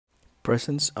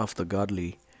Presence of the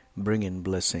godly bring in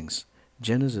blessings.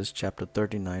 Genesis chapter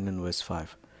 39 and verse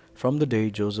 5. From the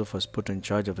day Joseph was put in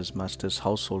charge of his master's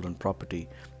household and property,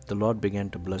 the Lord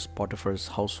began to bless Potiphar's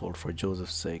household for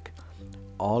Joseph's sake.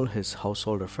 All his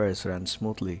household affairs ran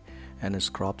smoothly, and his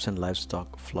crops and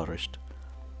livestock flourished.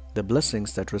 The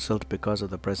blessings that result because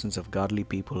of the presence of godly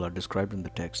people are described in the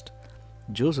text.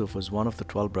 Joseph was one of the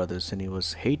 12 brothers, and he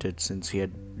was hated since he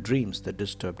had dreams that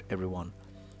disturbed everyone.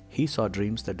 He saw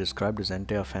dreams that described his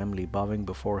entire family bowing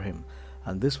before him,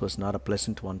 and this was not a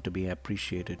pleasant one to be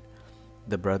appreciated.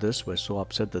 The brothers were so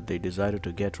upset that they decided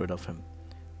to get rid of him.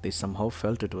 They somehow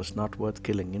felt it was not worth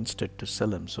killing, instead to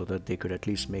sell him so that they could at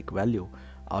least make value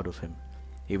out of him.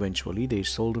 Eventually, they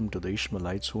sold him to the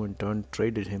Ishmaelites, who in turn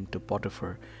traded him to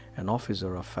Potiphar, an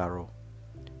officer of Pharaoh.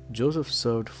 Joseph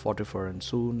served Potiphar, and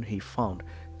soon he found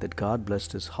that God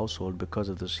blessed his household because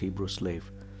of this Hebrew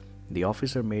slave. The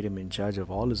officer made him in charge of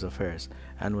all his affairs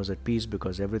and was at peace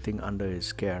because everything under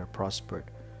his care prospered.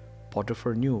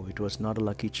 Potiphar knew it was not a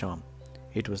lucky charm.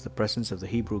 It was the presence of the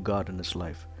Hebrew God in his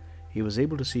life. He was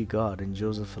able to see God in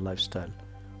Joseph's lifestyle.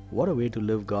 What a way to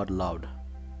live God loud.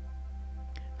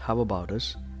 How about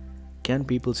us? Can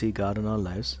people see God in our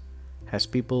lives? Has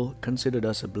people considered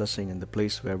us a blessing in the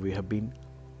place where we have been?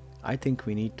 I think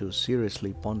we need to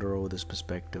seriously ponder over this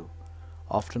perspective.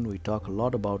 Often we talk a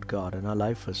lot about God, and our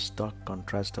life is stark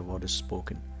contrast of what is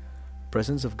spoken.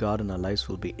 Presence of God in our lives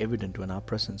will be evident when our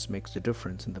presence makes the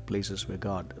difference in the places where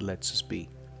God lets us be.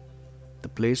 The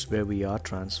place where we are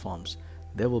transforms.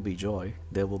 There will be joy,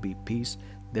 there will be peace,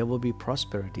 there will be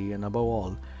prosperity, and above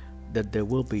all, that there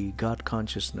will be God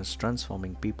consciousness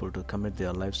transforming people to commit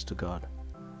their lives to God.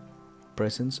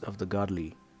 Presence of the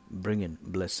godly bring in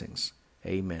blessings.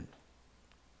 Amen.